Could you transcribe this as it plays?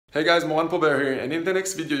Hey guys, Mohan Pober here, and in the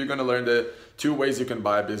next video you're going to learn the two ways you can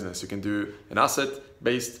buy a business. You can do an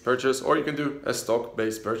asset-based purchase or you can do a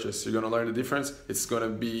stock-based purchase. You're going to learn the difference. It's going to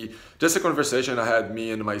be just a conversation I had,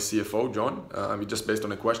 me and my CFO, John, just based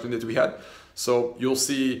on a question that we had. So you'll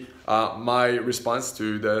see my response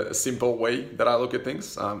to the simple way that I look at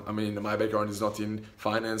things. My background is not in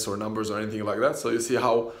finance or numbers or anything like that. So you see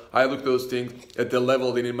how I look at those things at the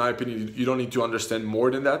level that, in my opinion, you don't need to understand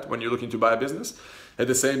more than that when you're looking to buy a business. At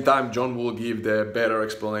the same time, John will give the better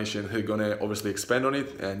explanation. He's gonna obviously expand on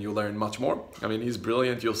it and you'll learn much more. He's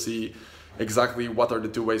brilliant. You'll see exactly what are the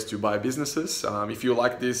two ways to buy businesses. If you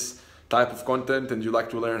like this type of content and you like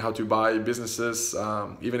to learn how to buy businesses,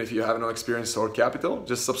 even if you have no experience or capital,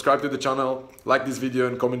 just subscribe to the channel, like this video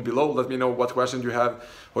and comment below. Let me know what questions you have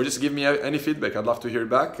or just give me any feedback. I'd love to hear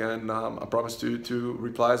back and I promise to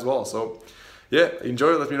reply as well. So yeah,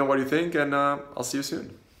 enjoy, let me know what you think and I'll see you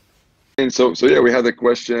soon. And so yeah, we had a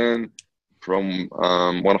question from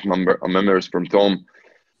one of our members, from Tom,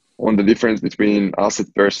 on the difference between asset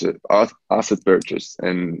purchase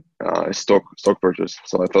and stock purchase.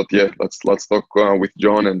 So I thought, yeah, let's talk with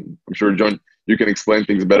John, and I'm sure, John, you can explain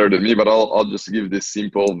things better than me, but I'll just give this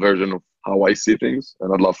simple version of how I see things,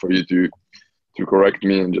 and I'd love for you to correct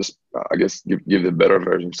me and just I guess give the better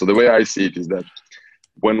version. So the way I see it is that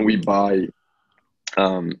when we buy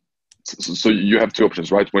so you have two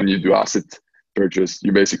options, right? When you do asset purchase,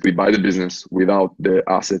 you basically buy the business without the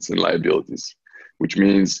assets and liabilities, which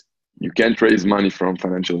means you can't raise money from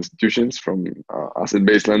financial institutions, from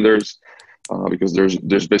asset-based lenders, because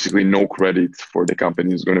there's basically no credit for the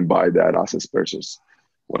company who's going to buy that assets purchase.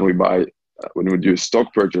 When we do a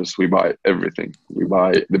stock purchase, we buy everything. We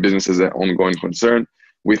buy the business as an ongoing concern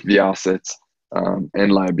with the assets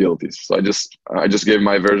and liabilities. So I just gave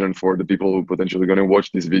my version for the people who potentially going to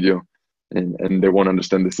watch this video and they won't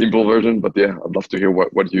understand the simple version. But yeah, I'd love to hear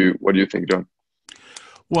what do you think, John?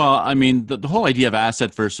 Well, the whole idea of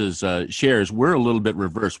asset versus shares, we're a little bit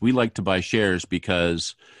reverse. We like to buy shares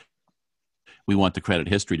because we want the credit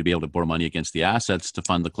history to be able to borrow money against the assets to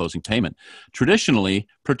fund the closing payment. Traditionally,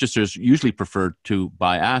 purchasers usually prefer to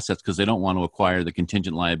buy assets because they don't want to acquire the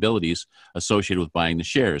contingent liabilities associated with buying the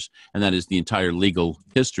shares, and that is the entire legal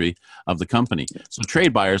history of the company. So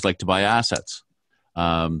trade buyers like to buy assets,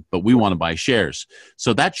 but we want to buy shares.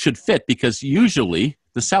 So that should fit, because usually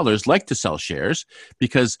the sellers like to sell shares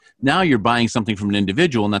because now you're buying something from an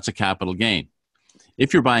individual and that's a capital gain.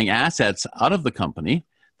 If you're buying assets out of the company,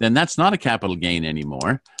 then that's not a capital gain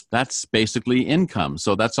anymore. That's basically income.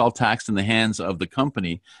 So that's all taxed in the hands of the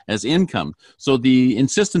company as income. So the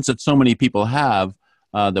insistence that so many people have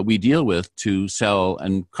that we deal with to sell,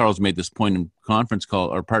 and Carl's made this point in conference call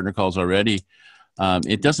or partner calls already,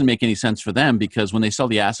 it doesn't make any sense for them, because when they sell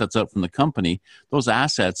the assets out from the company, those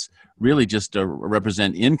assets really just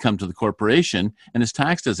represent income to the corporation and is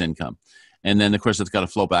taxed as income. And then, of course, it's got to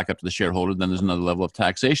flow back up to the shareholder. Then there's another level of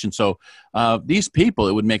taxation. So these people,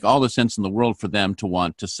 it would make all the sense in the world for them to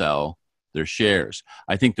want to sell their shares.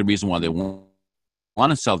 I think the reason why they want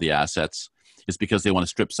to sell the assets is because they want to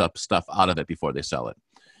strip stuff out of it before they sell it.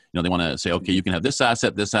 They want to say, okay, you can have this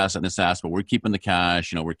asset, this asset, and this asset, but we're keeping the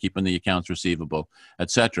cash, we're keeping the accounts receivable,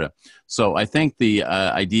 etc. So I think the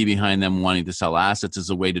idea behind them wanting to sell assets is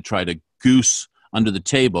a way to try to goose under the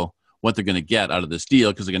table what they're going to get out of this deal,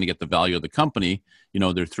 because they're going to get the value of the company,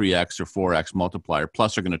 their 3x or 4x multiplier,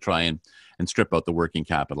 plus they're going to try and strip out the working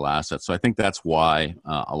capital assets. So I think that's why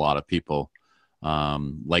a lot of people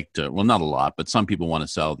like to, well, not a lot, but some people want to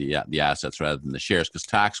sell the assets rather than the shares, because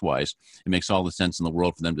tax-wise, it makes all the sense in the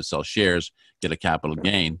world for them to sell shares, get a capital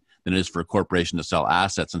gain, than it is for a corporation to sell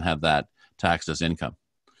assets and have that taxed as income.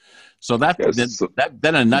 So that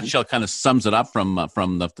in a nutshell kind of sums it up from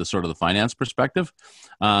the sort of the finance perspective.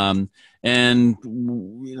 And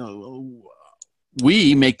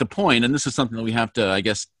we make the point, and this is something that we have to, I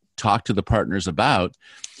guess, talk to the partners about,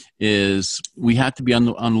 is we have to be on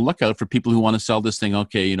the lookout for people who want to sell this thing.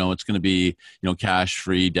 Okay, it's going to be, cash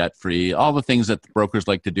free, debt free, all the things that the brokers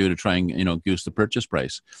like to do to try and, goose the purchase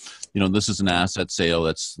price. This is an asset sale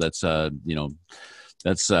that's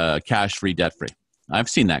cash free, debt free. I've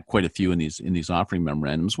seen that quite a few in these offering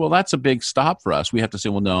memorandums. Well, that's a big stop for us. We have to say,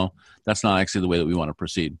 well, no, that's not actually the way that we want to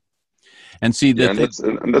proceed. And see that,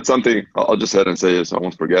 and that's something I'll just add and say this, I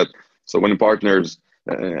won't forget. So when partners,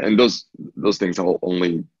 and those things are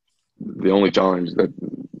the only challenge that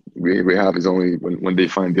we have is only when they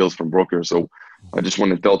find deals from brokers. So I just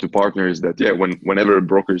want to tell to partners that, yeah, whenever a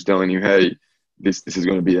broker is telling you, hey, this is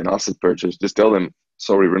going to be an asset purchase, just tell them,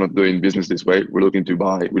 sorry, we're not doing business this way. We're looking to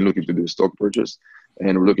do a stock purchase,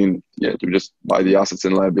 and we're looking to just buy the assets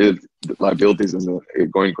and liabilities as a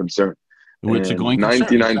going concern. It's a And going concern.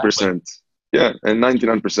 Exactly. 99%, yeah, and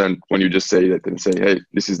 99% when you just say that and say, hey,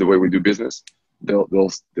 this is the way we do business, they'll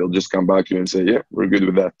just come back to you and say, yeah, we're good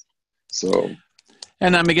with that. So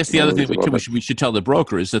And I guess the no other thing worries about that. we should tell the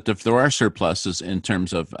broker is that if there are surpluses in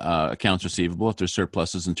terms of accounts receivable, if there's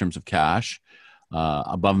surpluses in terms of cash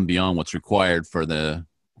above and beyond what's required for the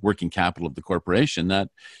working capital of the corporation, that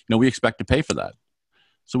we expect to pay for that.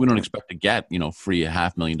 So we don't expect to get free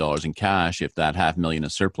 $500,000 in cash if that $500,000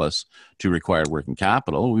 is surplus to required working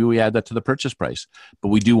capital. We add that to the purchase price, but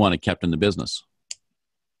we do want it kept in the business.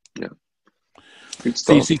 Yeah. Good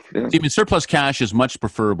So you stuff. see, Yeah. I mean, surplus cash is much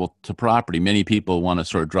preferable to property. Many people want to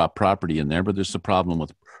sort of drop property in there, but there's a problem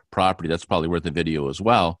with property. That's probably worth a video as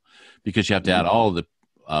well, because you have to add all the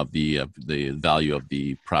value of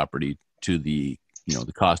the property to the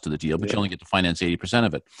the cost of the deal, but you only get to finance 80%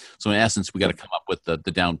 of it. So in essence, we got to come up with the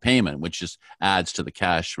down payment, which just adds to the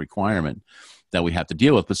cash requirement that we have to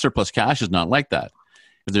deal with. But surplus cash is not like that.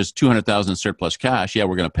 If there's $200,000 surplus cash, yeah,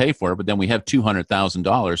 we're going to pay for it, but then we have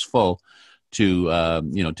 $200,000 full to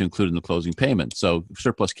to include in the closing payment. So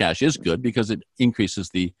surplus cash is good because it increases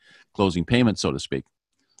the closing payment, so to speak.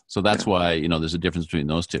 So that's why there's a difference between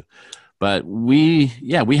those two. But we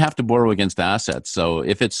have to borrow against assets. So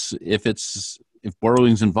if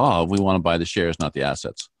borrowing's involved, we want to buy the shares, not the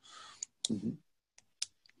assets.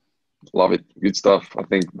 Love it. Good stuff. I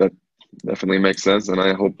think that definitely makes sense, and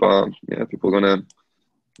I hope people are gonna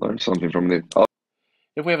learn something from it.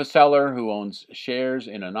 If we have a seller who owns shares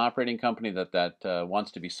in an operating company that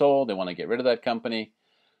wants to be sold, they want to get rid of that company.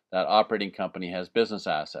 That operating company has business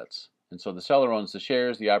assets, and so the seller owns the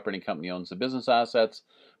shares, the operating company owns the business assets.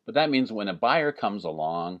 But that means when a buyer comes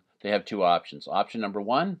along, they have two options. Option number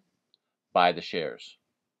one, buy the shares.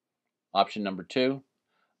 Option number two,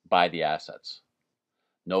 buy the assets.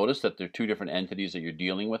 Notice that there are two different entities that you're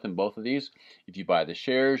dealing with in both of these. If you buy the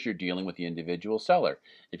shares, you're dealing with the individual seller.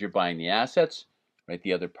 If you're buying the assets, right,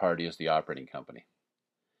 the other party is the operating company.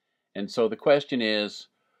 And so the question is,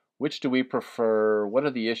 which do we prefer? What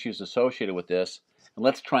are the issues associated with this? And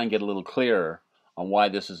let's try and get a little clearer on why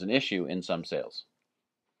this is an issue in some sales.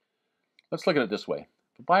 Let's look at it this way.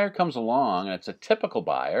 If a buyer comes along and it's a typical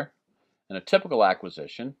buyer and a typical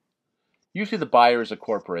acquisition, usually the buyer is a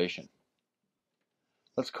corporation.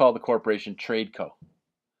 Let's call the corporation TradeCo.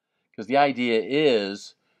 Because the idea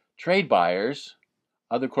is trade buyers,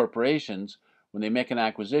 other corporations, when they make an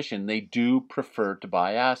acquisition, they do prefer to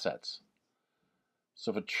buy assets.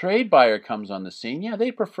 So if a trade buyer comes on the scene, yeah,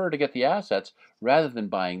 they prefer to get the assets rather than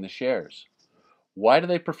buying the shares. Why do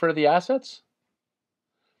they prefer the assets?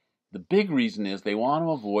 The big reason is they want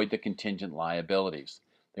to avoid the contingent liabilities.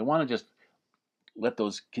 They want to just let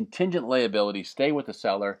those contingent liabilities stay with the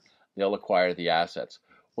seller. They'll acquire the assets.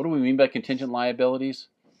 What do we mean by contingent liabilities?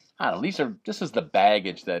 I don't know. This is the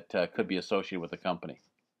baggage that could be associated with the company.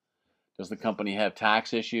 Does the company have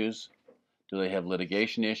tax issues? Do they have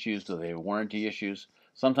litigation issues? Do they have warranty issues?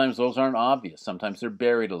 Sometimes those aren't obvious. Sometimes they're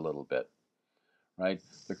buried a little bit, right?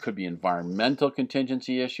 There could be environmental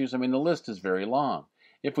contingency issues. I mean, the list is very long.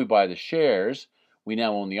 If we buy the shares, we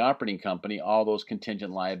now own the operating company. All those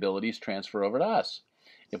contingent liabilities transfer over to us.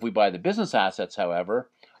 If we buy the business assets,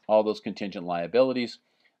 however, all those contingent liabilities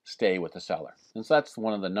stay with the seller. And so that's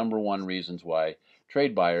one of the number one reasons why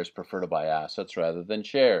trade buyers prefer to buy assets rather than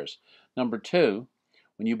shares. Number two,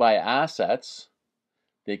 when you buy assets,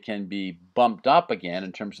 they can be bumped up again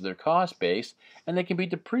in terms of their cost base, and they can be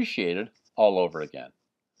depreciated all over again.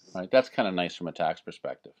 Right? That's kind of nice from a tax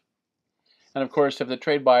perspective. And of course, if the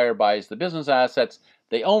trade buyer buys the business assets,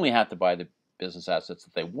 they only have to buy the business assets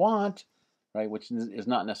that they want, right? Which is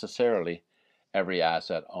not necessarily every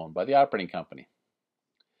asset owned by the operating company.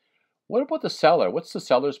 What about the seller? What's the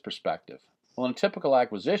seller's perspective? Well, in a typical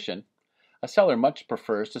acquisition, a seller much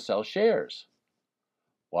prefers to sell shares.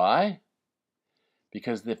 Why?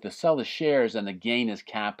 Because if they sell the shares, then the gain is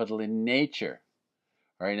capital in nature,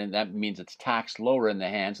 right? And that means it's taxed lower in the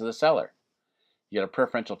hands of the seller. You get a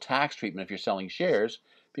preferential tax treatment if you're selling shares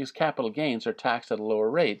because capital gains are taxed at a lower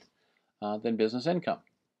rate than business income.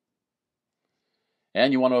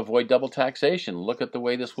 And you want to avoid double taxation. Look at the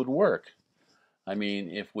way this would work. I mean,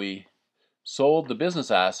 if we sold the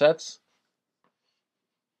business assets,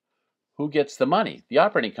 who gets the money? The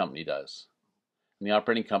operating company does. And the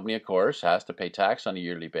operating company, of course, has to pay tax on a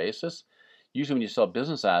yearly basis. Usually when you sell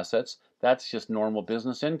business assets, that's just normal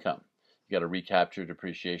business income. You got to recapture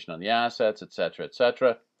depreciation on the assets, etc.,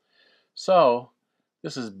 etc. So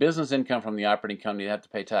this is business income from the operating company they have to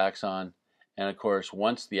pay tax on. And of course,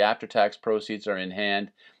 once the after-tax proceeds are in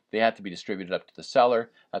hand, they have to be distributed up to the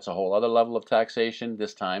seller. That's a whole other level of taxation,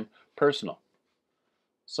 this time personal.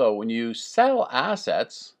 So when you sell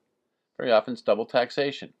assets, Very often it's double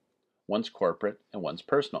taxation. One's corporate and one's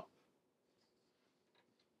personal.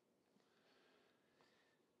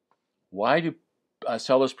 Why do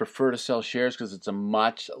sellers prefer to sell shares? Because it's a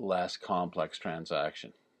much less complex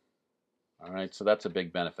transaction. All right, so that's a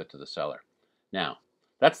big benefit to the seller. Now,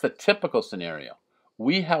 that's the typical scenario.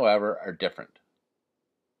 We, however, are different.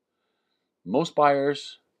 Most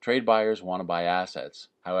buyers, trade buyers, want to buy assets.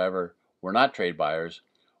 However, we're not trade buyers.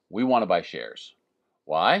 We want to buy shares.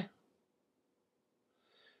 Why?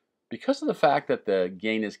 Because of the fact that the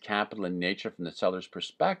gain is capital in nature from the seller's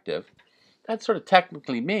perspective, that sort of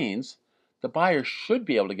technically means the buyer should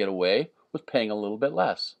be able to get away with paying a little bit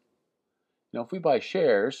less. If we buy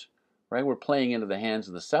shares, right, we're playing into the hands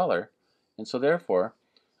of the seller, and so therefore,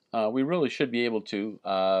 we really should be able to,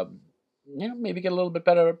 maybe get a little bit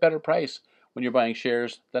better price when you're buying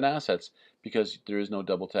shares than assets, because there is no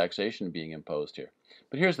double taxation being imposed here.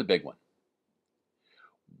 But here's the big one.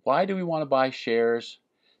 Why do we want to buy shares?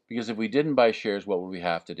 Because if we didn't buy shares, what would we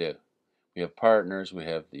have to do? We have partners. We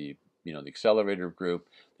have the accelerator group.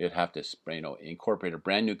 They'd have to incorporate a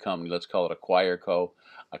brand new company. Let's call it Acquire Co.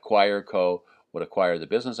 Acquire Co. would acquire the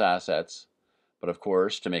business assets. But of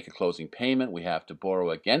course, to make a closing payment, we have to borrow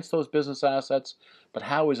against those business assets. But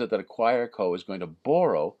how is it that Acquire Co. is going to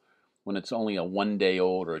borrow when it's only a 1 day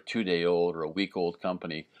old or a 2 day old or a week old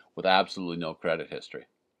company with absolutely no credit history?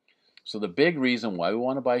 So the big reason why we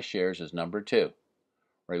want to buy shares is number two.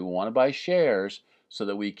 Right? We want to buy shares so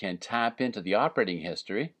that we can tap into the operating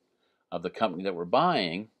history of the company that we're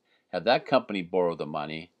buying, have that company borrow the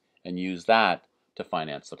money, and use that to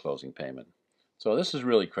finance the closing payment. So this is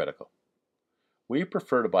really critical. We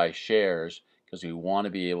prefer to buy shares because we want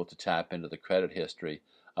to be able to tap into the credit history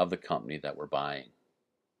of the company that we're buying.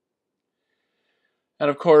 And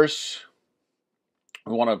of course,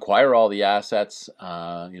 we want to acquire all the assets.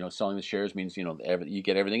 Selling the shares means you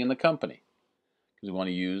get everything in the company, because we want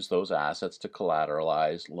to use those assets to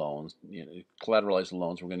collateralize loans. Collateralize the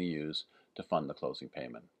loans we're going to use to fund the closing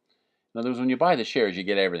payment. In other words, when you buy the shares, you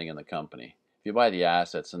get everything in the company. If you buy the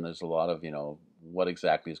assets, then there's a lot of what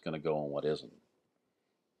exactly is going to go and what isn't.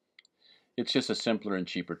 It's just a simpler and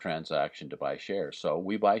cheaper transaction to buy shares. So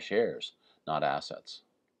we buy shares, not assets.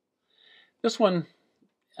 This one,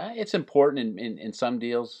 it's important in some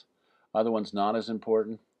deals, other ones not as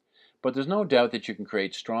important. But there's no doubt that you can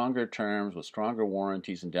create stronger terms with stronger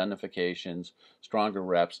warranties, indemnifications, stronger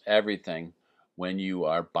reps, everything when you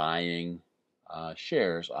are buying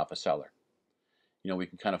shares off a seller. We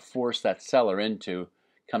can kind of force that seller into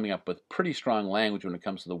coming up with pretty strong language when it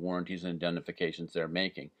comes to the warranties and indemnifications they're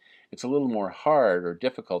making. It's a little more hard or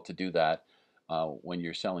difficult to do that when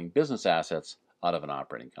you're selling business assets out of an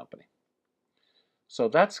operating company. So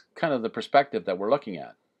that's kind of the perspective that we're looking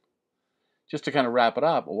at. Just to kind of wrap it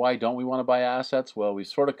up, why don't we want to buy assets? Well, we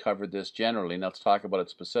sort of covered this generally. Now let's talk about it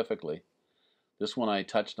specifically. This one I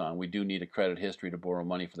touched on. We do need a credit history to borrow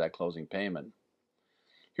money for that closing payment.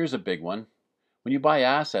 Here's a big one. When you buy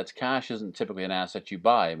assets, cash isn't typically an asset you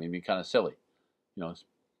buy. I mean, it'd be kind of silly,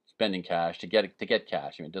 spending cash to get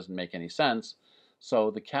cash. It doesn't make any sense.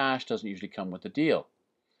 So the cash doesn't usually come with the deal,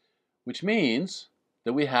 which means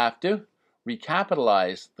that we have to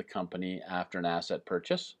recapitalize the company after an asset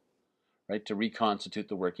purchase, right, to reconstitute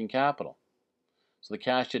the working capital. So the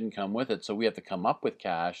cash didn't come with it, so we have to come up with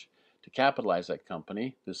cash to capitalize that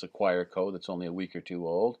company, this Acquire Co. that's only a week or two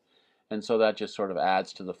old, and so that just sort of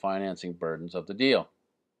adds to the financing burdens of the deal.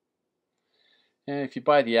 And if you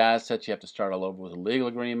buy the assets, you have to start all over with legal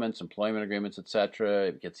agreements, employment agreements, etc.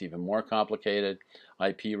 It gets even more complicated.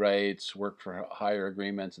 IP rights, work for hire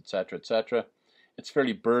agreements, etc., etc. It's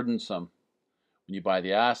fairly burdensome when you buy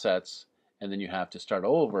the assets, and then you have to start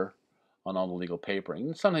over on all the legal papering.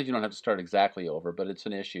 And sometimes you don't have to start exactly over, but it's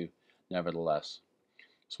an issue nevertheless.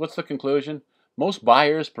 So what's the conclusion? Most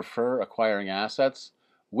buyers prefer acquiring assets.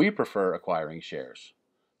 We prefer acquiring shares.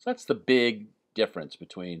 So that's the big difference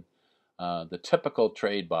between the typical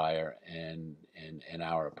trade buyer and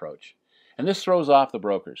our approach. And this throws off the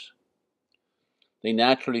brokers. They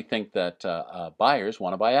naturally think that buyers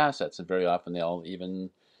want to buy assets, and very often they'll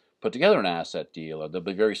even put together an asset deal, or they'll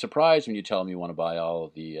be very surprised when you tell them you want to buy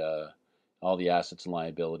all the assets and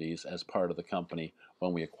liabilities as part of the company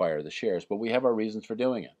when we acquire the shares. But we have our reasons for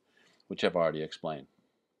doing it, which I've already explained.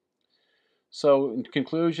 So in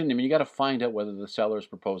conclusion, you got to find out whether the seller is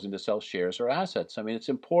proposing to sell shares or assets. It's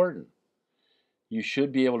important. You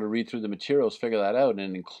should be able to read through the materials, figure that out,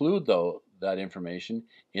 and include that information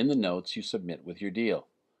in the notes you submit with your deal.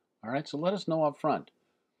 All right, so let us know up front.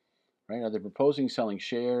 Right? Are they proposing selling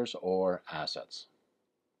shares or assets?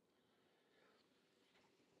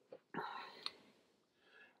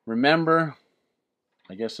 Remember,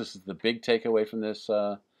 I guess this is the big takeaway from this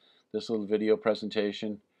this little video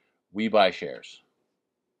presentation. We buy shares.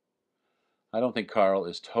 I don't think Carl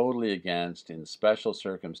is totally against, in special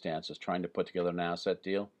circumstances, trying to put together an asset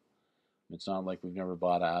deal. It's not like we've never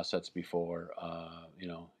bought assets before,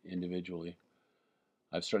 individually.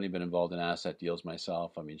 I've certainly been involved in asset deals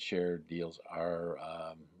myself. I mean, share deals are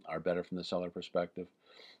better from the seller perspective.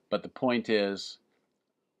 But the point is,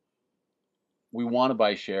 we want to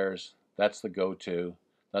buy shares. That's the go-to.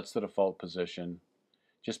 That's the default position.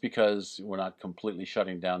 Just because we're not completely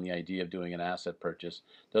shutting down the idea of doing an asset purchase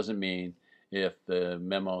doesn't mean if the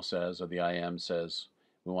memo says or the IM says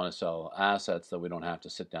we want to sell assets that we don't have to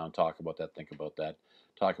sit down, talk about that, think about that,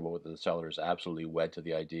 talk about whether the seller is absolutely wed to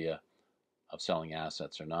the idea of selling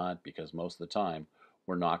assets or not, because most of the time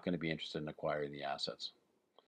we're not going to be interested in acquiring the assets.